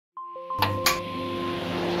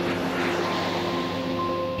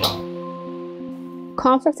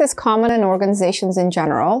conflict is common in organizations in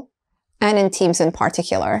general and in teams in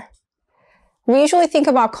particular. We usually think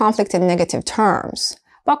about conflict in negative terms,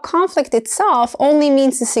 but conflict itself only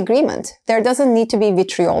means disagreement. There doesn't need to be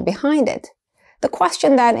vitriol behind it. The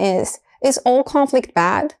question then is all conflict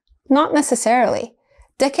bad? Not necessarily.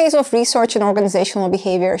 Decades of research in organizational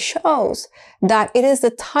behavior shows that it is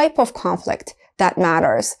the type of conflict that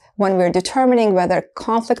matters when we're determining whether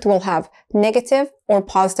conflict will have negative or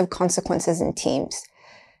positive consequences in teams.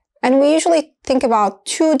 And we usually think about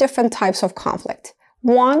two different types of conflict.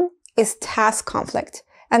 One is task conflict,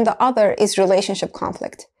 and the other is relationship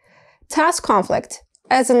conflict. Task conflict,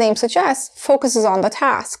 as the name suggests, focuses on the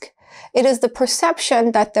task. It is the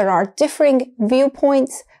perception that there are differing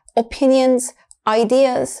viewpoints, opinions,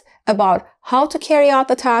 ideas about how to carry out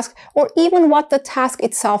the task, or even what the task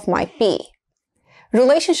itself might be.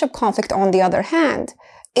 Relationship conflict, on the other hand,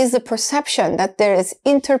 is the perception that there is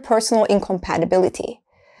interpersonal incompatibility.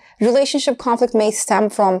 Relationship conflict may stem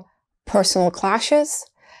from personal clashes,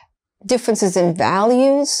 differences in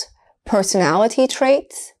values, personality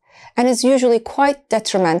traits, and is usually quite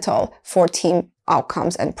detrimental for team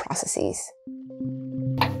outcomes and processes.